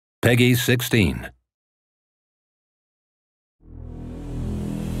Peggy 16.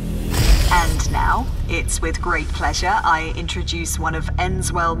 And now, it's with great pleasure I introduce one of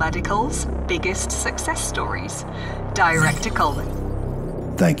Endswell Medical's biggest success stories, Director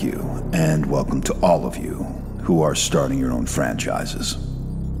Coleman. Thank you, and welcome to all of you who are starting your own franchises.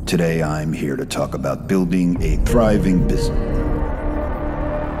 Today I'm here to talk about building a thriving business.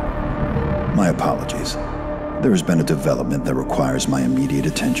 My apologies. There has been a development that requires my immediate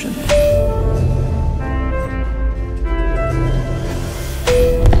attention.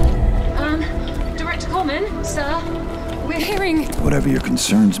 Director Coleman, sir, we're hearing... Whatever your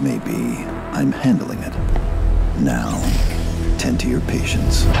concerns may be, I'm handling it. Now, tend to your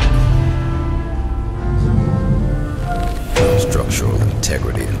patients. Structural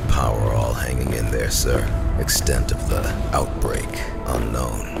integrity and power all hanging in there, sir. Extent of the outbreak,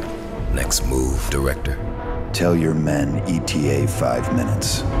 unknown. Next move, Director? Tell your men ETA 5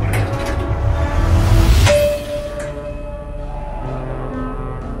 minutes.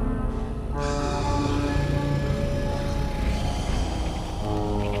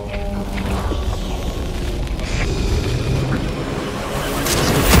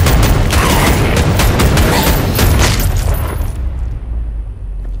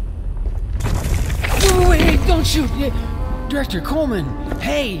 Wait, don't shoot! Director Coleman!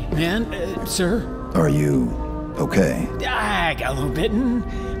 Hey, man, sir. Are you okay? I got a little bitten,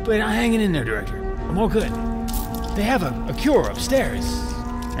 but I'm hanging in there, Director. I'm all good. They have a cure upstairs,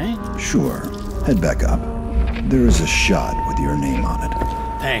 eh? Sure. Head back up. There is a shot with your name on it.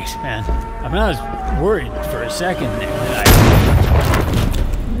 Thanks, man. I mean, I was worried for a second there.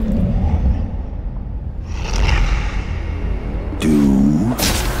 Do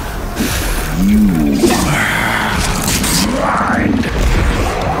you mind?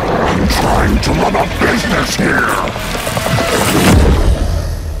 I'm trying to run a business here!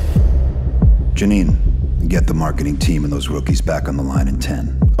 Janine, get the marketing team and those rookies back on the line in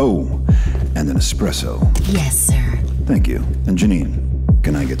 10. Oh, and an espresso. Yes, sir. Thank you. And Janine,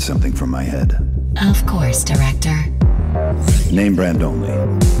 can I get something from my head? Of course, Director. Name brand only.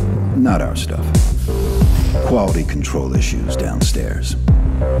 Not our stuff. Quality control issues downstairs.